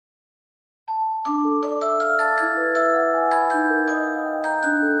Hello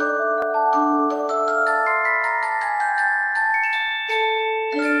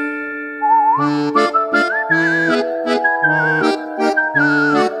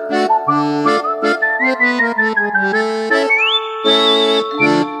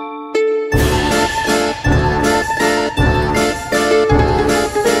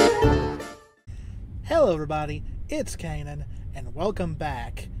everybody, it's Cannan, and welcome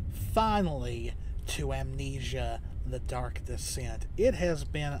back, finally, to Amnesia The Dark Descent. It has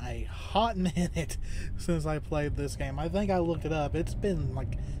been a hot minute since I played this game. I think I looked it up. It's been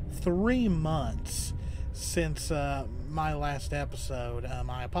like 3 months since my last episode.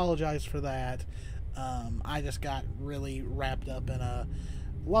 I apologize for that. I just got really wrapped up in a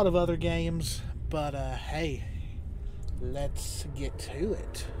lot of other games, but hey, let's get to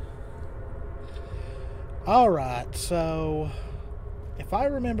it. Alright, so if I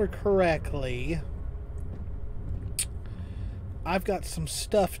remember correctly, I've got some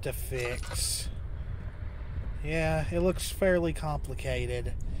stuff to fix. Yeah, it looks fairly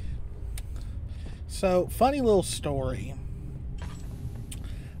complicated. So, funny little story.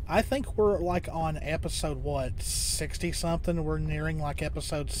 I think we're like on episode, what, 60 something? We're nearing like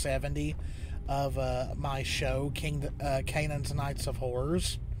episode 70 of my show, Cannan's Nights of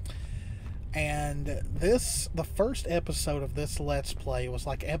Horrors. And the first episode of this Let's Play was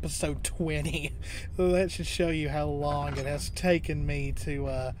like episode 20. So that should show you how long it has taken me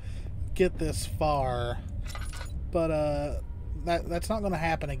to get this far. But that's not going to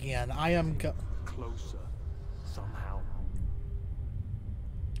happen again. I am closer somehow.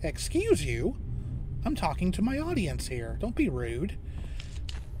 Excuse you? I'm talking to my audience here. Don't be rude.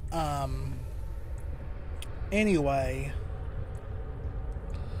 Anyway,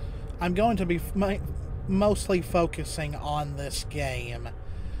 I'm going to be mostly focusing on this game.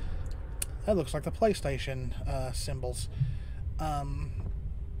 That looks like the PlayStation symbols.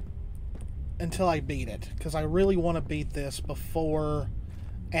 Until I beat it, because I really want to beat this before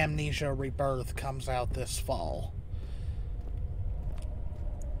Amnesia Rebirth comes out this fall.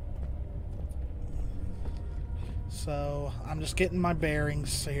 So, I'm just getting my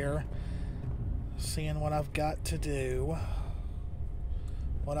bearings here, seeing what I've got to do.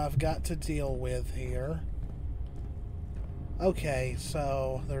 What I've got to deal with here. Okay,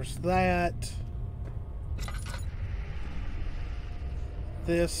 so there's that.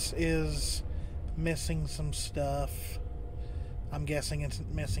 This is missing some stuff. I'm guessing it's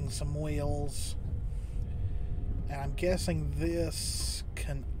missing some wheels. And I'm guessing this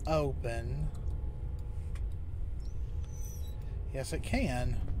can open. Yes, it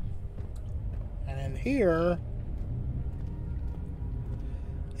can. And in here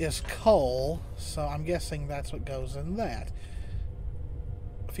is coal, so I'm guessing that's what goes in that.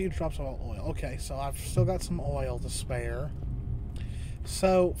 A few drops of oil. Okay, so I've still got some oil to spare.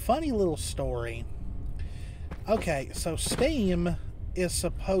 So, funny little story. Okay, so Steam is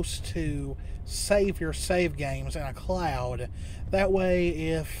supposed to save your save games in a cloud. That way,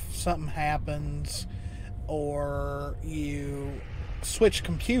 if something happens, or you switch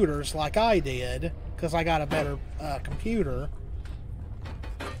computers like I did, because I got a better computer,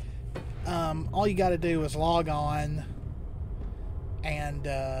 all you got to do is log on and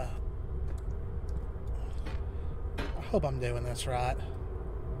I hope I'm doing this right.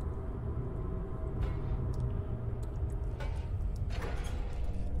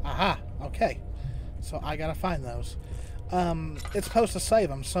 Aha, okay. So I gotta find those. It's supposed to save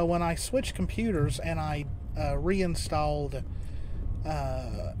them. So when I switched computers and I reinstalled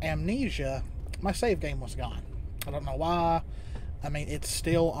Amnesia, my save game was gone. I don't know why. I mean, it's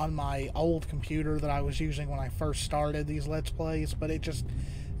still on my old computer that I was using when I first started these Let's Plays, but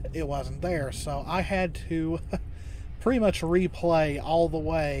it wasn't there. So I had to pretty much replay all the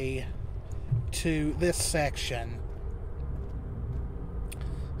way to this section.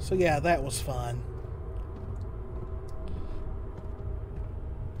 So yeah, that was fun.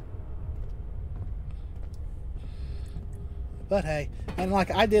 But hey, and like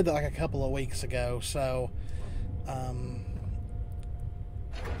I did that like a couple of weeks ago, so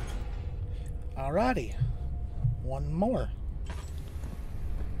alrighty, one more.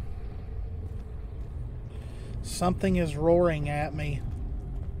 Something is roaring at me.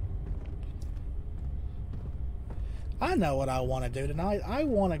 I know what I want to do tonight. I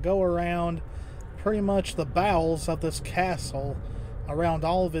want to go around pretty much the bowels of this castle, around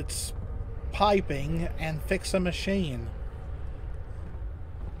all of its piping, and fix a machine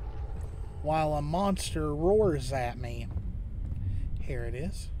while a monster roars at me. Here it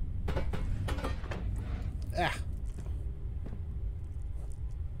is. Ah.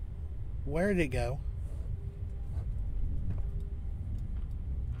 Where did it go?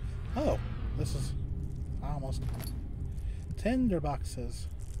 Oh, this is almost tinder boxes.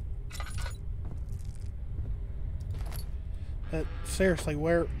 But seriously,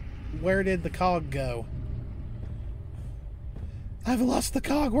 where did the cog go? I've lost the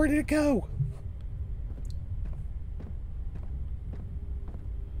cog. Where did it go?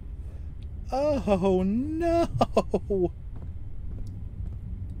 Oh no!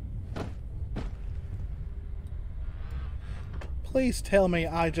 Please tell me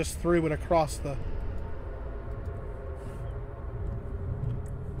I just threw it across the...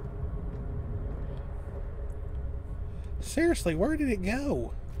 Seriously, where did it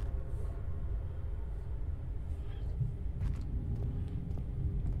go?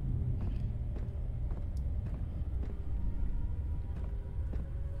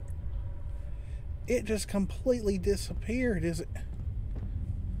 It just completely disappeared, is it?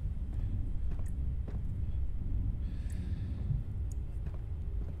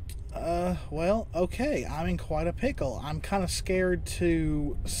 Well, okay, I'm in quite a pickle. I'm kind of scared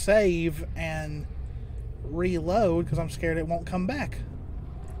to save and reload because I'm scared it won't come back.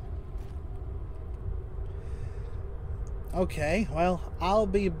 Okay, well, I'll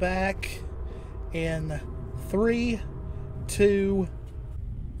be back in 3, 2,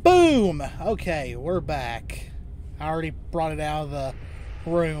 boom! Okay, we're back. I already brought it out of the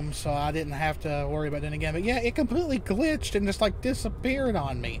room, so I didn't have to worry about it again. But yeah, it completely glitched and just like disappeared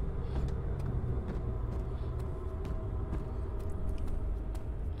on me.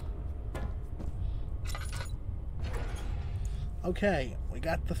 Okay, we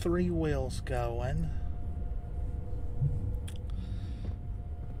got the 3 wheels going.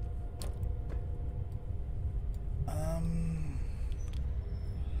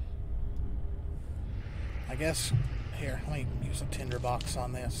 I guess, here, let me use a tinderbox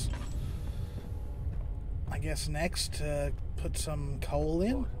on this. I guess next, put some coal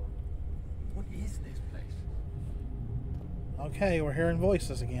in. What is this place? Okay, we're hearing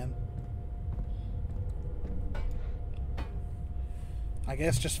voices again. I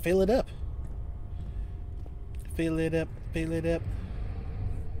guess just fill it up. Fill it up, fill it up.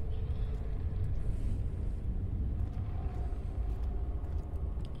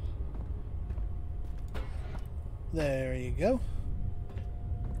 There you go.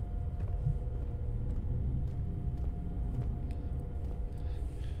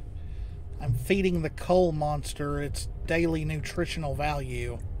 I'm feeding the coal monster its daily nutritional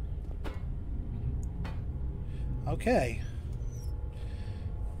value. Okay.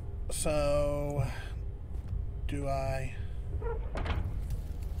 So, do I...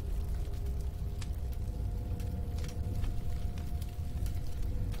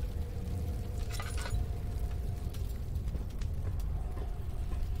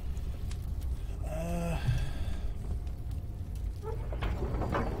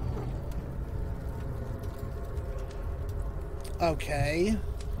 Okay.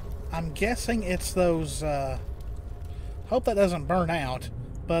 I'm guessing it's those, hope that doesn't burn out.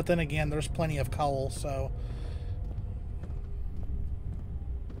 But then again, there's plenty of coal, so...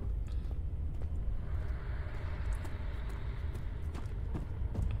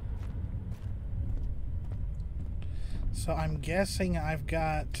 So I'm guessing I've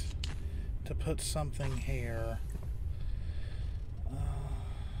got to put something here.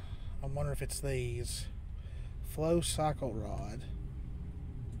 I wonder if it's these. Flow cycle rod.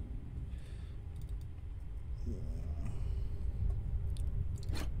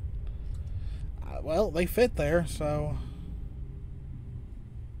 Well, they fit there, so...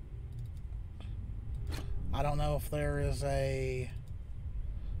 I don't know if there is a...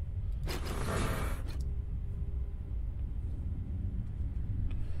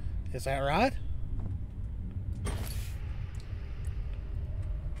 Is that right?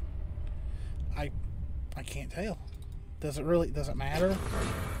 I can't tell. Does it matter?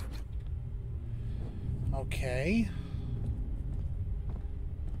 Okay.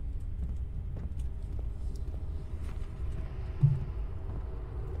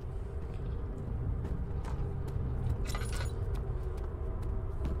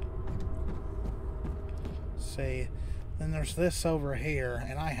 See, then there's this over here,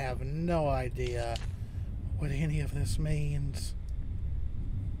 and I have no idea what any of this means.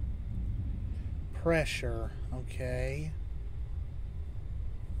 Pressure, okay.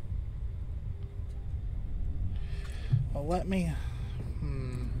 Well, let me...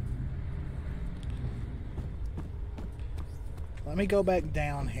 Let me go back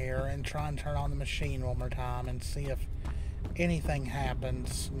down here and try and turn on the machine one more time and see if anything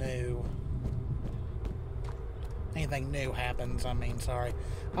happens new. anything new happens. I mean, sorry.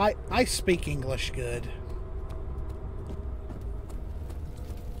 I speak English good.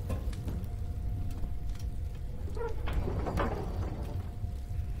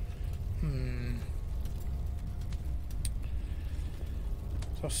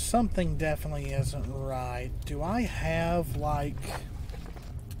 So something definitely isn't right. Do I have, like...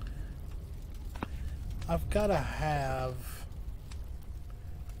 I've got to have...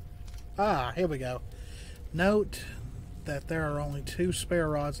 Ah, here we go. Note that there are only 2 spare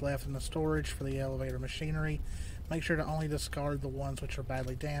rods left in the storage for the elevator machinery. Make sure to only discard the ones which are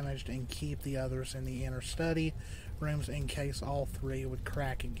badly damaged and keep the others in the inner study rooms in case all 3 would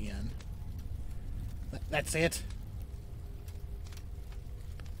crack again. That's it?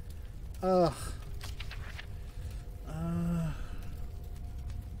 Ugh.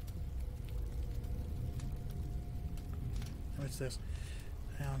 What's this?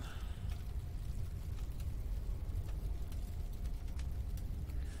 Down.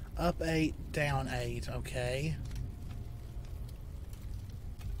 Up 8, down 8. Okay.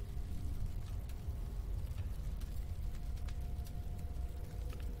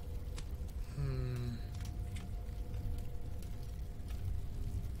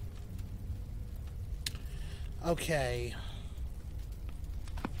 Okay.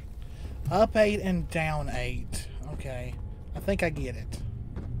 Up 8 and down 8. Okay. I think I get it.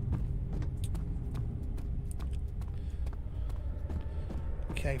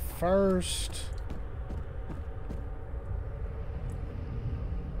 Okay, first...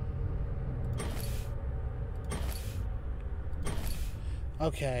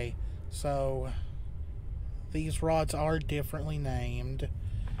 Okay, so... These rods are differently named.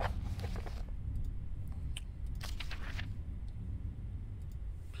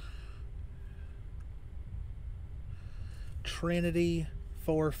 Trinity,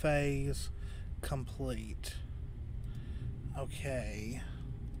 4-phase, complete. Okay.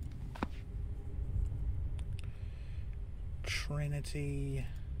 Trinity.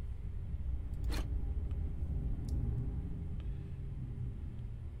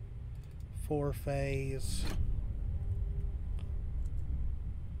 Four-phase.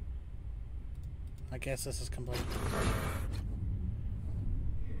 I guess this is complete.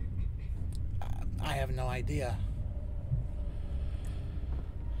 I have no idea.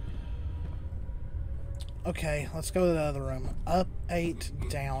 Okay, let's go to the other room. Up 8,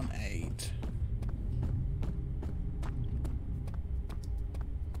 down 8.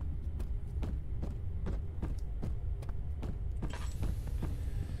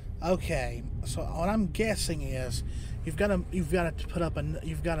 Okay, so what I'm guessing is you've got to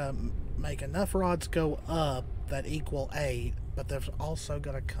make enough rods go up that equal 8, but they've also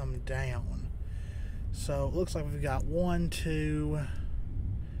got to come down. So it looks like we've got 1, 2,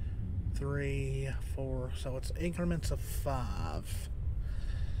 3, 4, so it's increments of 5.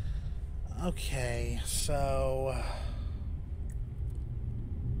 Okay, so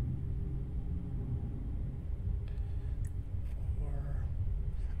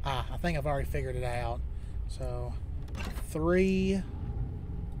I think I've already figured it out. So 3,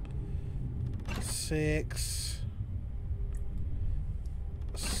 6,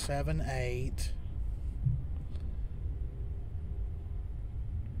 7, 8.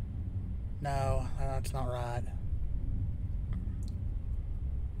 No, that's not right.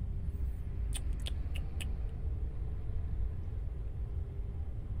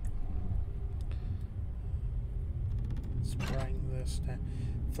 Let's bring this down.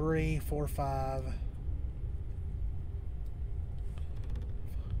 3, 4, 5.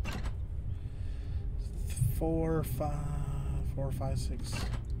 4, 5, 4, 5, 6,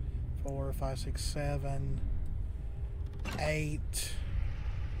 4, 5, 6, 7, 8.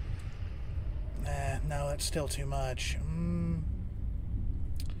 No, that's still too much.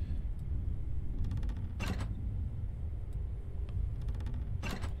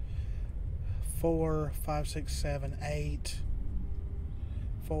 4, 5, 6, 7, 8.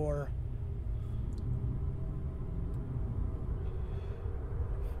 4,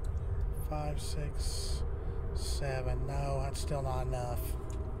 5, 6, 7. No, that's still not enough.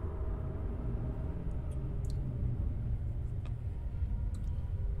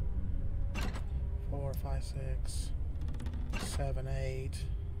 4, 5, 6, 7, 8.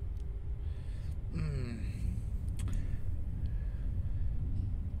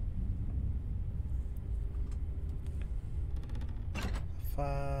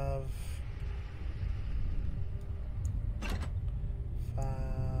 5,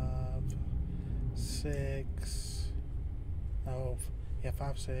 6. Oh, yeah,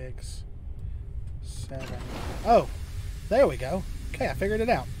 5, 6, 7. Oh, there we go. Okay, I figured it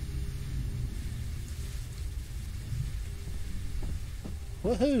out.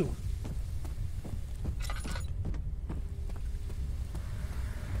 Woohoo!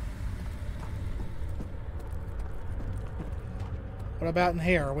 What about in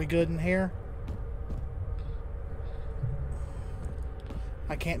here? Are we good in here?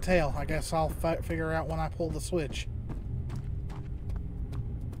 I can't tell. I guess I'll figure out when I pull the switch.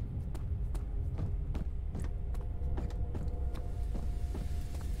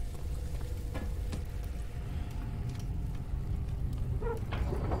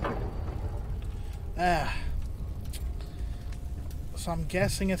 So I'm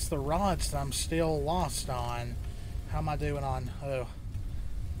guessing it's the rods that I'm still lost on. How am I doing on? Oh.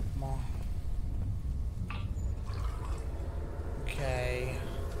 Come on. Okay.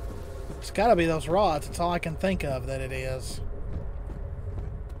 It's gotta be those rods. It's all I can think of that it is.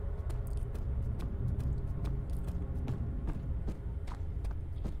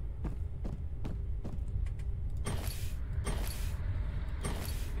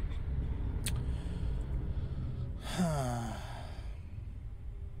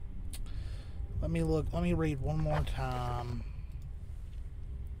 Let me read one more time.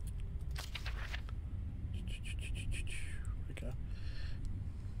 We go.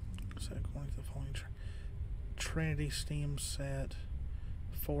 So according to the following Trinity steam set,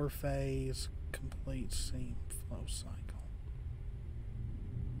 4-phase, complete steam flow cycle.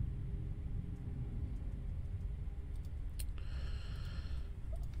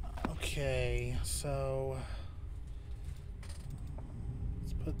 Okay, so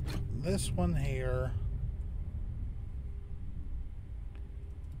let's put this one here.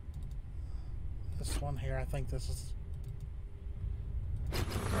 This one here, I think this is...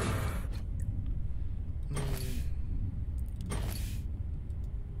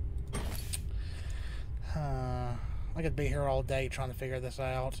 I could be here all day trying to figure this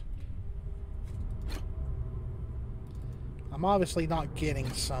out. I'm obviously not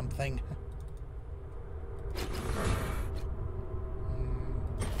getting something.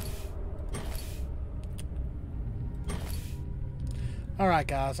 Alright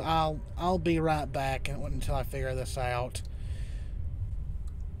guys, I'll be right back until I figure this out.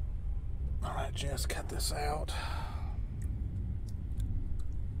 Alright, just cut this out.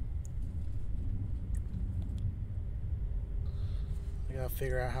 I gotta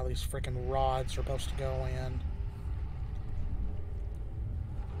figure out how these freaking rods are supposed to go in.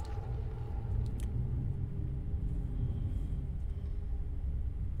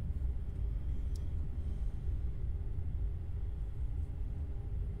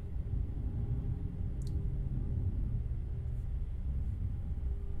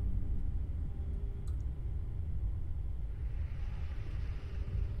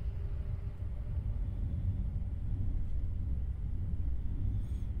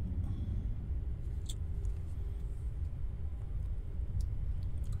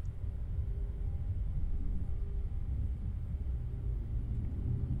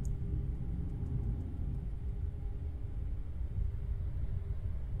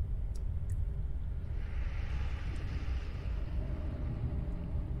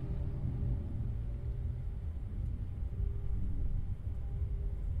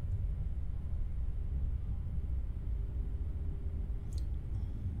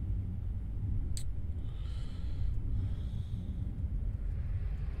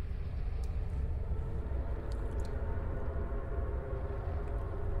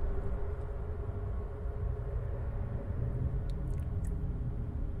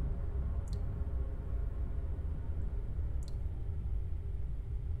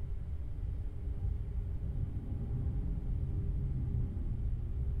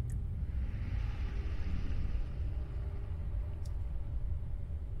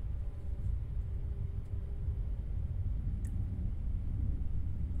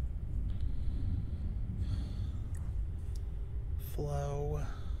 Flow,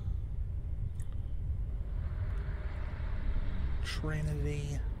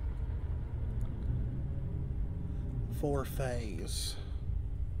 Trinity, 4-phase.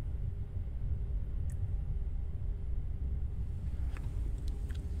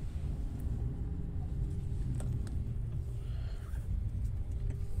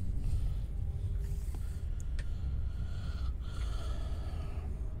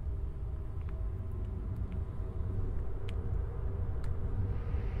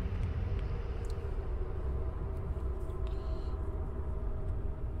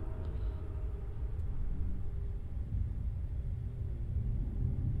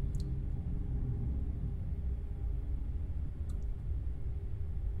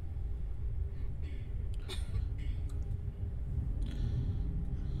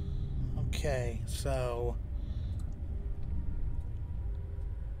 Okay, so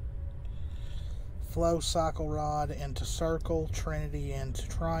Flow cycle rod into circle, Trinity into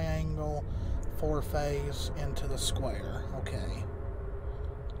triangle, 4-phase into the square. Okay.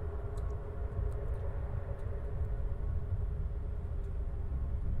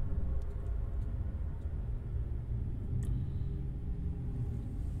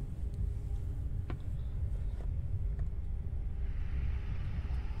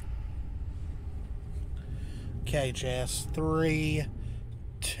 Okay, Jess. 3,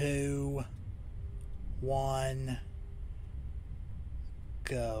 2, 1,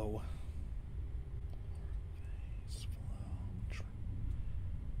 go.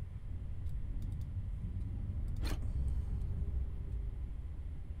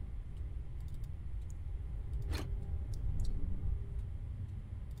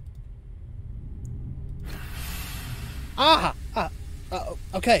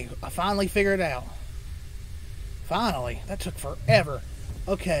 Okay, I finally figured it out. Finally. That took forever.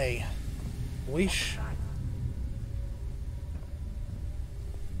 Okay.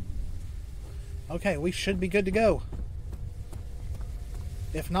 Okay, we should be good to go.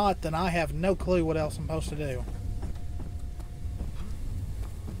 If not, then I have no clue what else I'm supposed to do.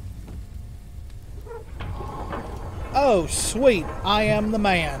 Oh, sweet. I am the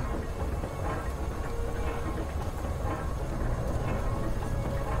man.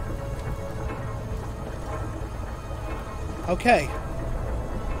 Okay.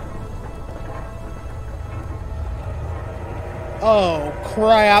 Oh,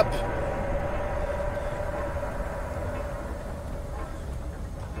 crap.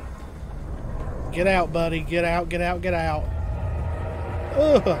 Get out, buddy. Get out, get out, get out.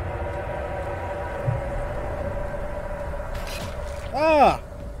 Ugh. Ah.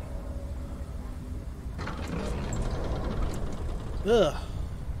 Ugh.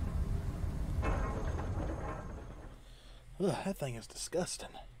 Ugh, that thing is disgusting.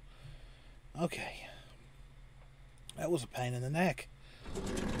 Okay. That was a pain in the neck.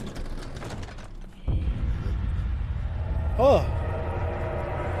 Oh.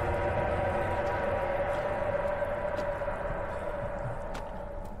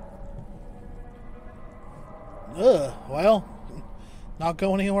 Ugh, well, not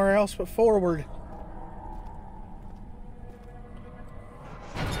going anywhere else but forward.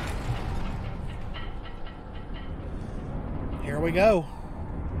 Here we go.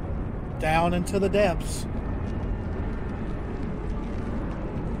 Down into the depths.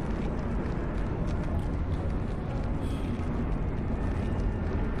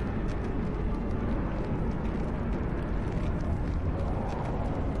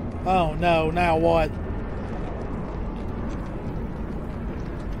 Oh no, now what?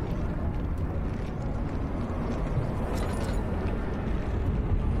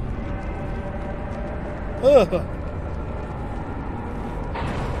 Ugh.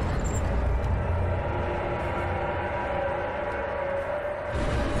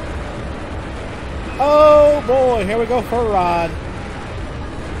 Oh boy, here we go for a ride.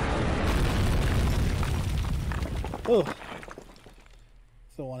 Ugh.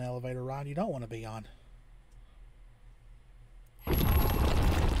 It's the one elevator ride you don't want to be on.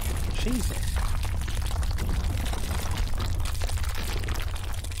 Jesus.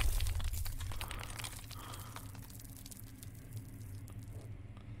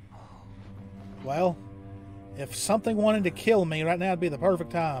 Well, if something wanted to kill me right now, it'd be the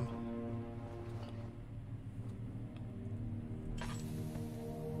perfect time.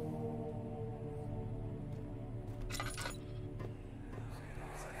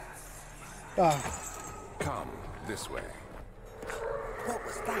 Come this way. What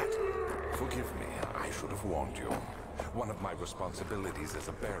was that? Forgive me, I should have warned you. One of my responsibilities as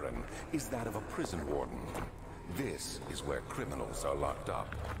a Baron is that of a prison warden. This is where criminals are locked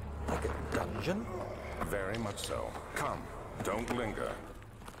up. Like a dungeon? Very much so. Come, don't linger.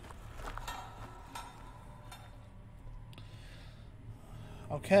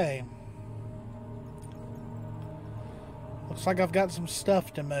 Okay. Looks like I've got some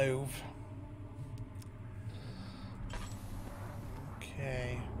stuff to move.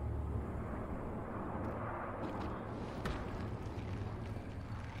 Okay.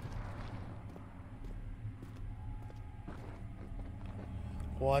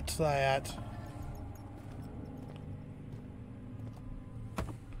 What's that?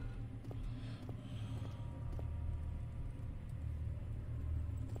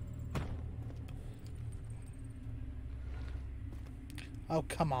 Oh,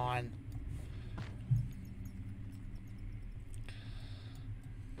 come on.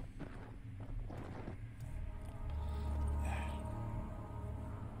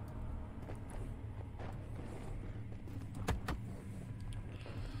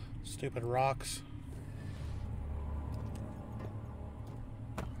 Stupid rocks.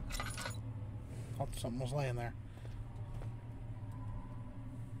 thought something was laying there.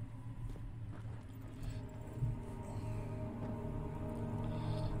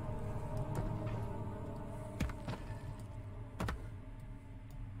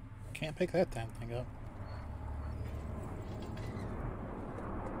 Can't pick that damn thing up.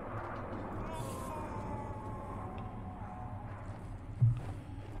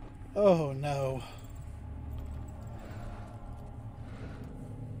 Oh no.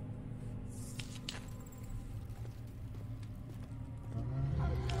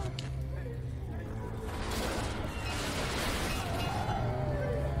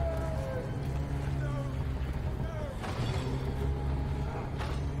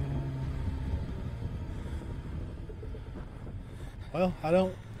 Well, I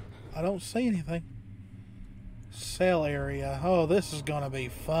don't see anything. Cell area. Oh, this is gonna be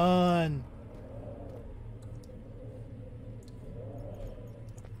fun.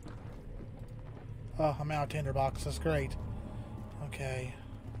 Oh, I'm out of tinderbox. That's great. Okay.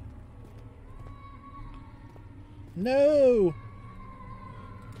 No!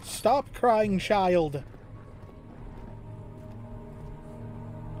 Stop crying, child.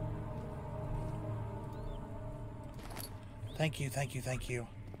 Thank you, thank you, thank you.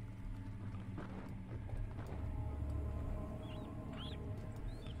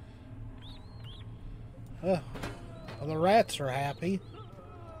 Well, the rats are happy.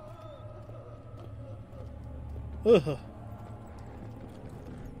 Ugh.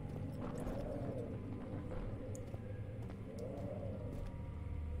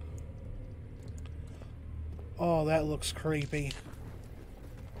 Oh, that looks creepy.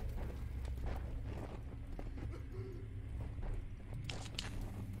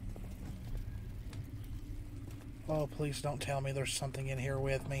 Oh, please don't tell me there's something in here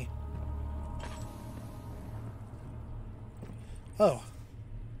with me. Oh.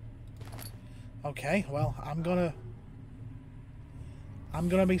 Okay, well, I'm gonna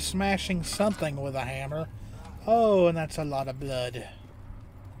be smashing something with a hammer. Oh, and that's a lot of blood.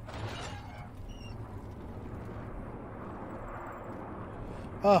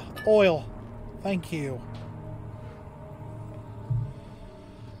 Oh, oil. Thank you.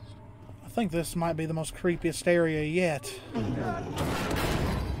 I think this might be the most creepiest area yet.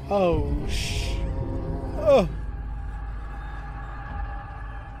 Oh, oh.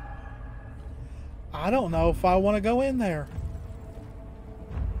 I don't know if I want to go in there.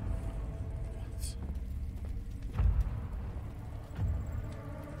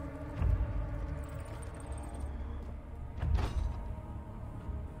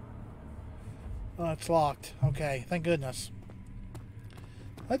 Oh, it's locked. Okay, thank goodness.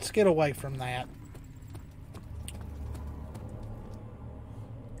 Let's get away from that.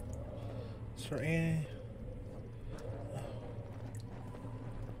 Is there any...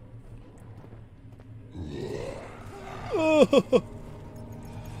 Oh.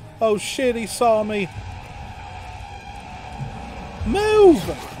 Oh shit, he saw me. Move!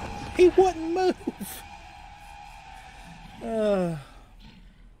 He wouldn't move.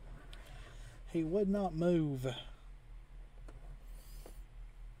 He would not move.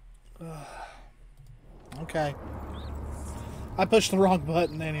 Okay. I pushed the wrong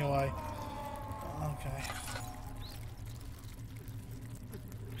button anyway. Okay.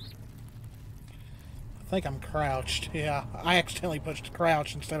 I think I'm crouched. Yeah, I accidentally pushed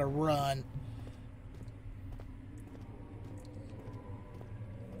crouch instead of run.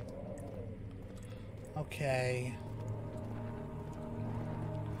 Okay.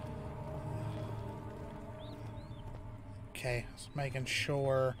 Okay, just making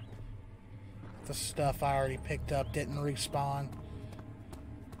sure the stuff I already picked up didn't respawn.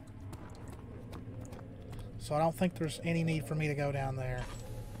 So I don't think there's any need for me to go down there.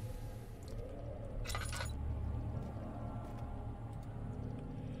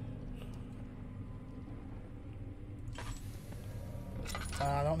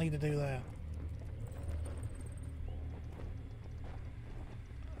 I don't need to do that.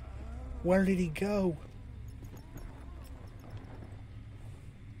 Where did he go?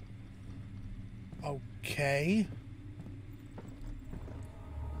 Okay.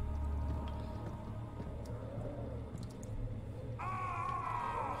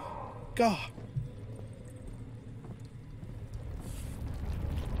 God.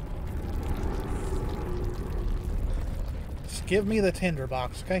 Just give me the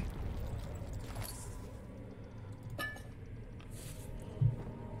tinderbox, okay?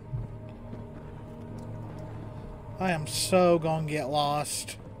 I am so gonna get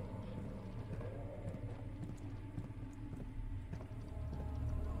lost.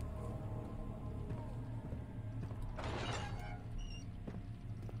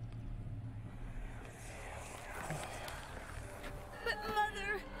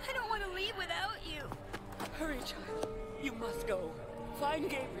 Find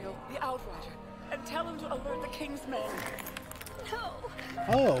Gabriel, the Outrider, and tell him to alert the King's men. No.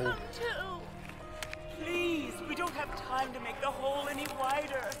 Oh. Come too. Please, we don't have time to make the hole any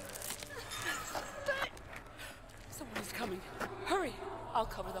wider. Someone is coming. Hurry. I'll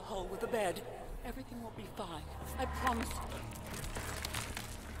cover the hole with a bed. Everything will be fine. I promise.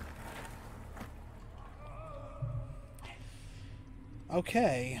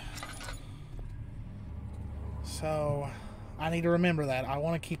 Okay. So, I need to remember that. I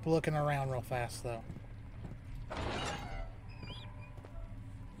want to keep looking around real fast, though.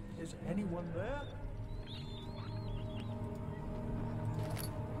 Is anyone there?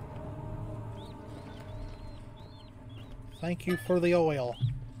 Thank you for the oil.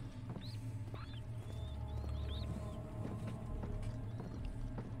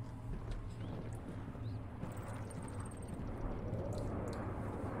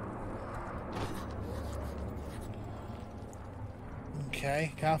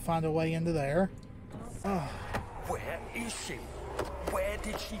 Okay, gotta find a way into there. Oh. Where is she? Where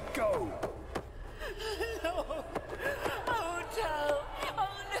did she go? No. I won't tell. I'll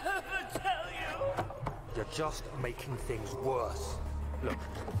never tell you. You're just making things worse. Look,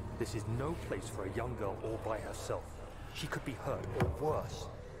 this is no place for a young girl all by herself. She could be hurt or worse.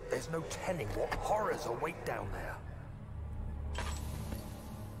 There's no telling what horrors await down there.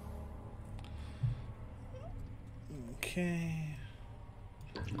 Okay.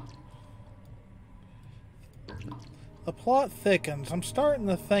 The plot thickens. I'm starting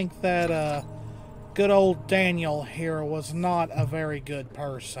to think that good old Daniel here was not a very good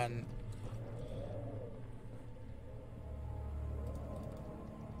person.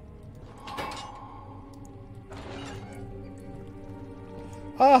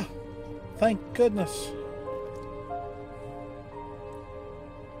 Ah! Thank goodness.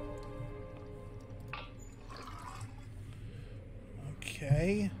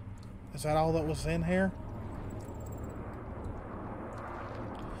 Okay. Is that all that was in here?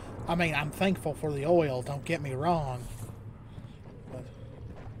 I mean, I'm thankful for the oil, don't get me wrong. But...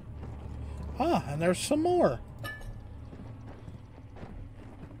 ah, and there's some more.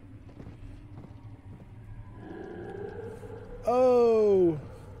 Oh!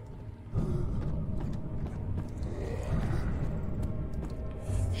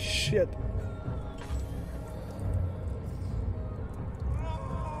 Shit.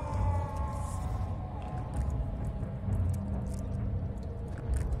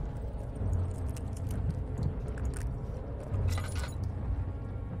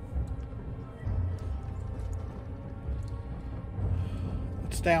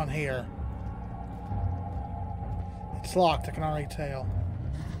 It's down here. It's locked, I can already tell.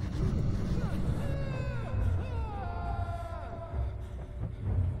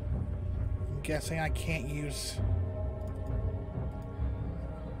 I'm guessing I can't use...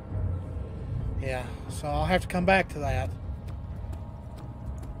 yeah, so I'll have to come back to that.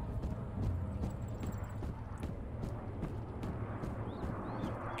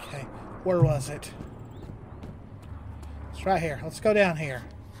 Okay, where was it? It's right here. Let's go down here.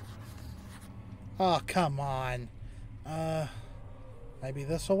 Oh, come on. Maybe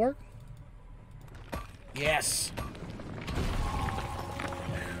this will work? Yes!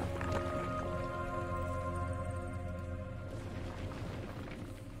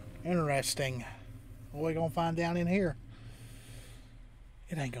 Interesting. What are we gonna find down in here?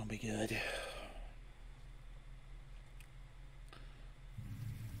 It ain't gonna be good.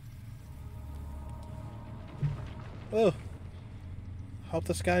 Oh. Hope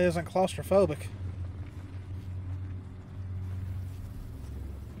this guy isn't claustrophobic.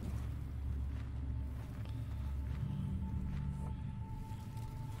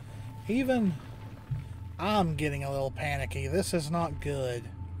 Even I'm getting a little panicky. This is not good.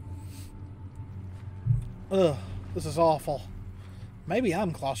 Ugh, this is awful. Maybe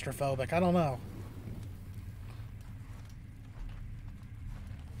I'm claustrophobic, I don't know.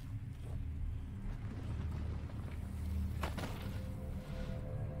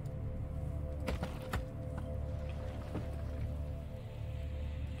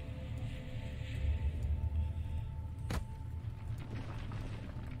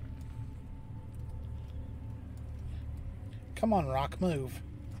 Come on, Rock, move.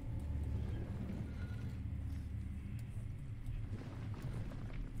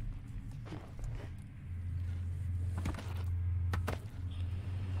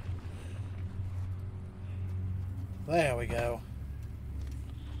 There we go.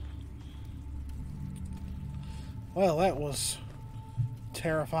 Well, that was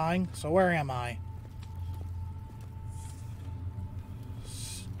terrifying. So where am I?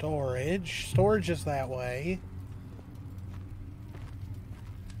 Storage. Storage is that way.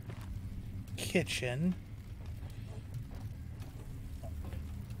 kitchen.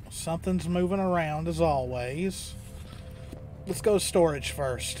 Something's moving around as always. Let's go storage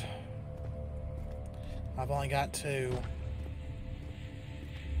first. I've only got 2.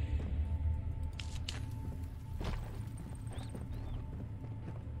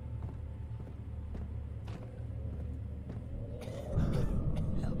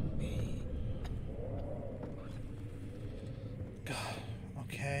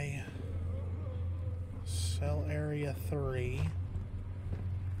 Okay. Cell area 3.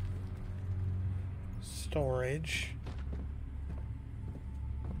 Storage.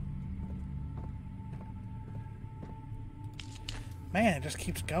 Man, it just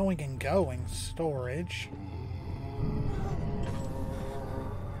keeps going and going. Storage.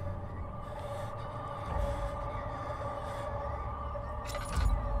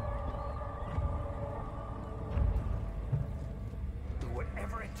 Do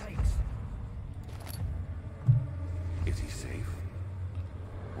whatever it takes. Is he safe?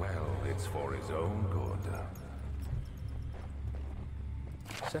 Well, it's for his own good.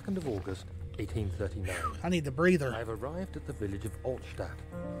 2nd of August, 1839. I need the breather. I've arrived at the village of Altstadt.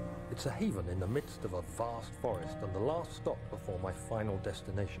 It's a haven in the midst of a vast forest and the last stop before my final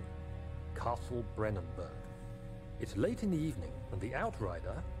destination, Castle Brennenburg. It's late in the evening, and the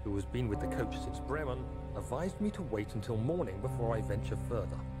outrider, who has been with the coach since Bremen, advised me to wait until morning before I venture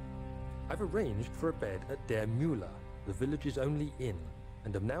further. I've arranged for a bed at Der Müller, the village's only inn,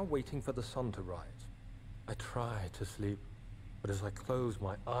 and am now waiting for the sun to rise. I try to sleep, but as I close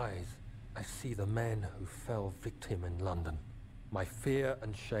my eyes, I see the men who fell victim in London. My fear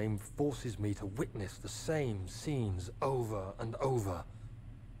and shame forces me to witness the same scenes over and over.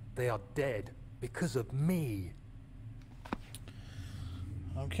 They are dead because of me.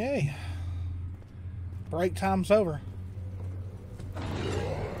 Okay. Break time's over.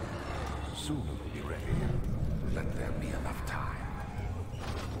 Soon we'll be ready. Let there be enough time.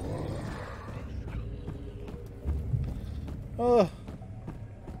 Ugh.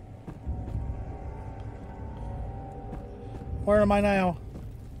 Where am I now?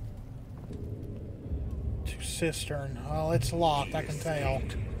 To cistern. Oh, it's locked, I can tell.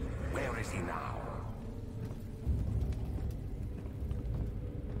 Where is he now?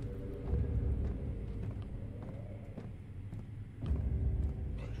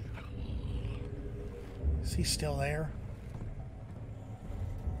 Is he still there?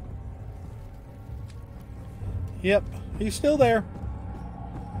 Yep, he's still there.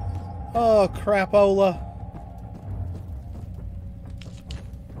 Oh, crapola.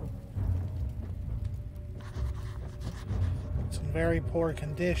 It's in very poor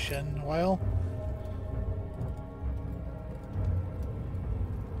condition. Well,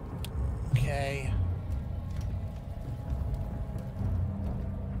 okay.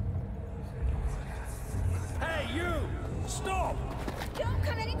 Hey, you! Stop! Don't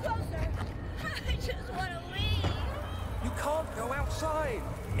come any closer. I just want to leave. You can't go outside.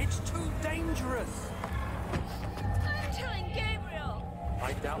 It's too dangerous. I'm telling Gabriel.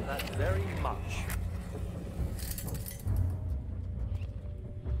 I doubt that very much.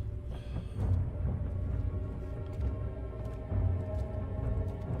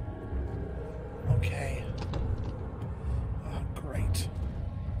 Okay. Oh, great.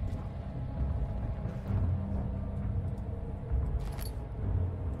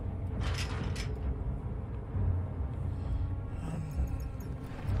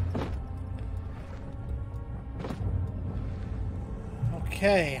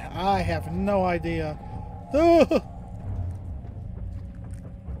 Okay, I have no idea. Ugh.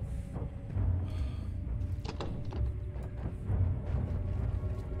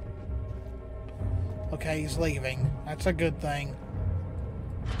 Okay, he's leaving. That's a good thing.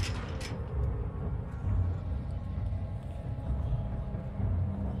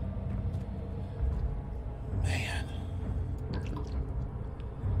 Man.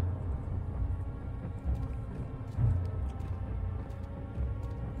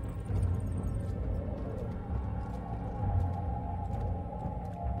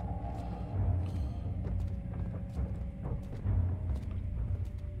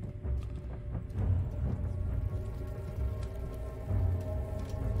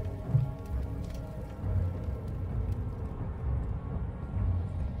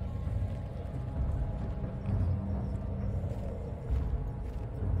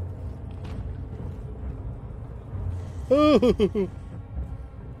 Ooh.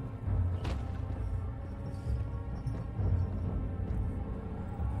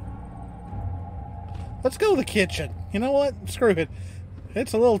 Let's go to the kitchen. You know what? Screw it.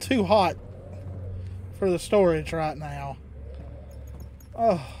 It's a little too hot for the storage right now.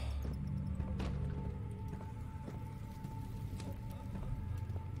 Oh.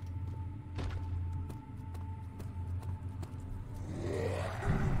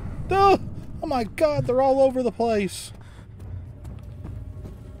 my god, they're all over the place.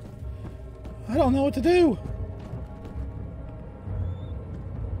 I don't know what to do.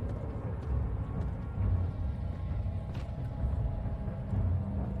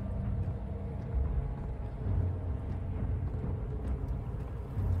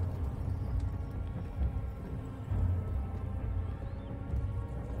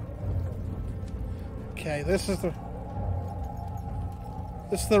 Okay, this is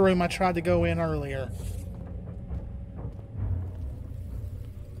the room I tried to go in earlier.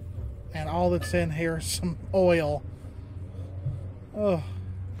 And all that's in here is some oil. Oh.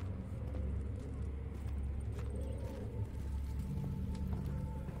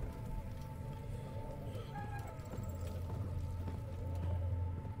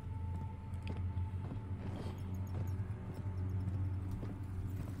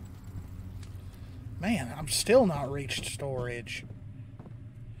 Man, I'm still not reached storage.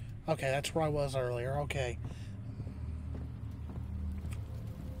 Okay, that's where I was earlier. Okay.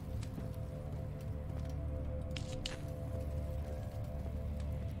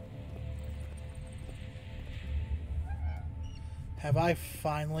 Have I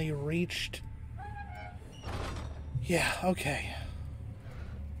finally reached? Yeah, okay.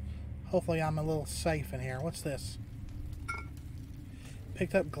 Hopefully I'm a little safe in here. What's this?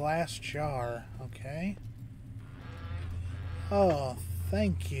 Picked up glass jar. Okay. Oh,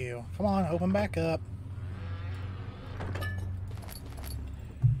 thank you. Come on, open back up.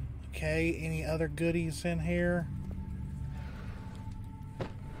 Okay, any other goodies in here?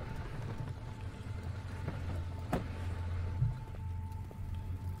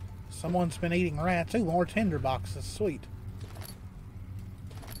 Someone's been eating rats. Ooh, more tinder boxes. Sweet.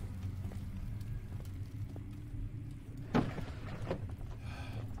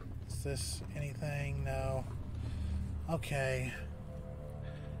 Is this anything? No. Okay.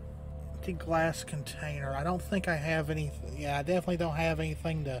 Empty glass container. I don't think I have anything. Yeah, I definitely don't have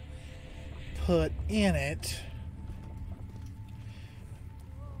anything to put in it.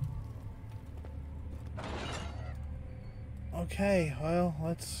 Okay, well,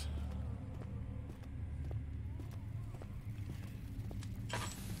 let's...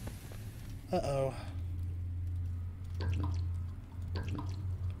 Uh-oh.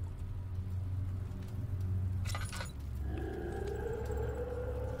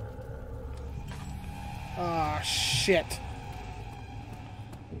 Ah, shit.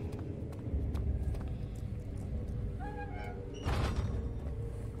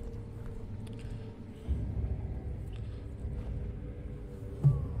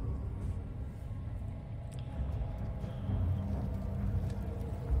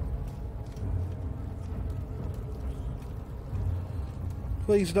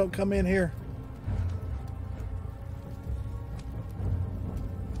 Please don't come in here.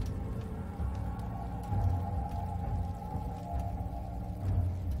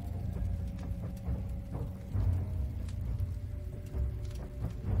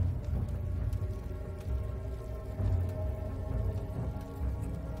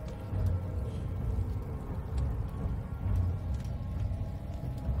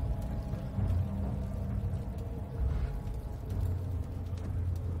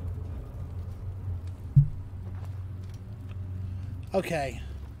 Okay,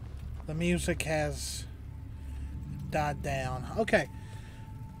 the music has died down. Okay,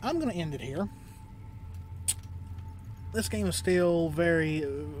 I'm going to end it here. This game is still very,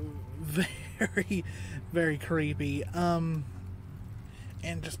 very creepy. And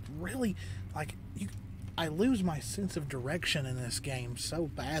just really, like, I lose my sense of direction in this game so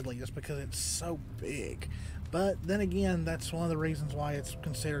badly just because it's so big. But then again, that's one of the reasons why it's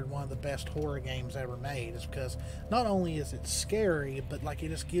considered one of the best horror games ever made, is because not only is it scary, but like it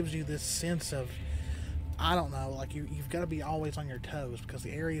just gives you this sense of, I don't know, like you've got to be always on your toes because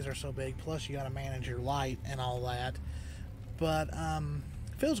the areas are so big, plus you got to manage your light and all that. But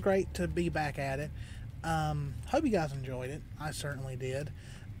feels great to be back at it. Hope you guys enjoyed it. I certainly did.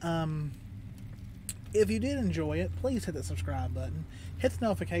 If you did enjoy it, please hit the subscribe button. Hit the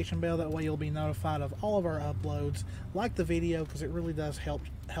notification bell, that way you'll be notified of all of our uploads. Like the video, because it really does help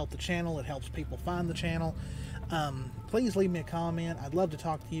the channel. It helps people find the channel. Please leave me a comment. I'd love to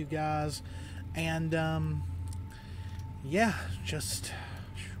talk to you guys. And, yeah, just...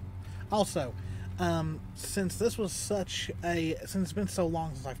 Also, since this was since it's been so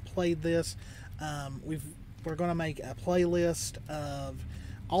long since I've played this, we're going to make a playlist of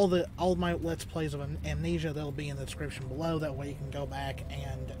all of my Let's Plays of Amnesia. They'll be in the description below. That way you can go back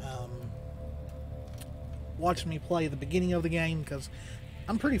and watch me play the beginning of the game, because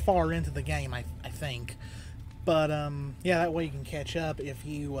I'm pretty far into the game, I think. But, yeah, that way you can catch up if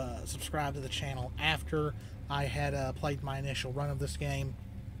you subscribe to the channel after I had played my initial run of this game.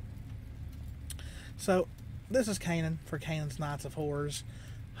 So, this is Cannan for Cannan's Nights of Horrors.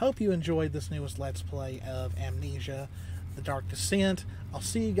 Hope you enjoyed this newest Let's Play of Amnesia The Dark Descent. I'll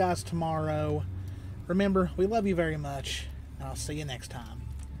see you guys tomorrow. Remember, we love you very much, and I'll see you next time.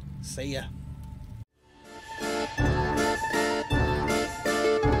 See ya.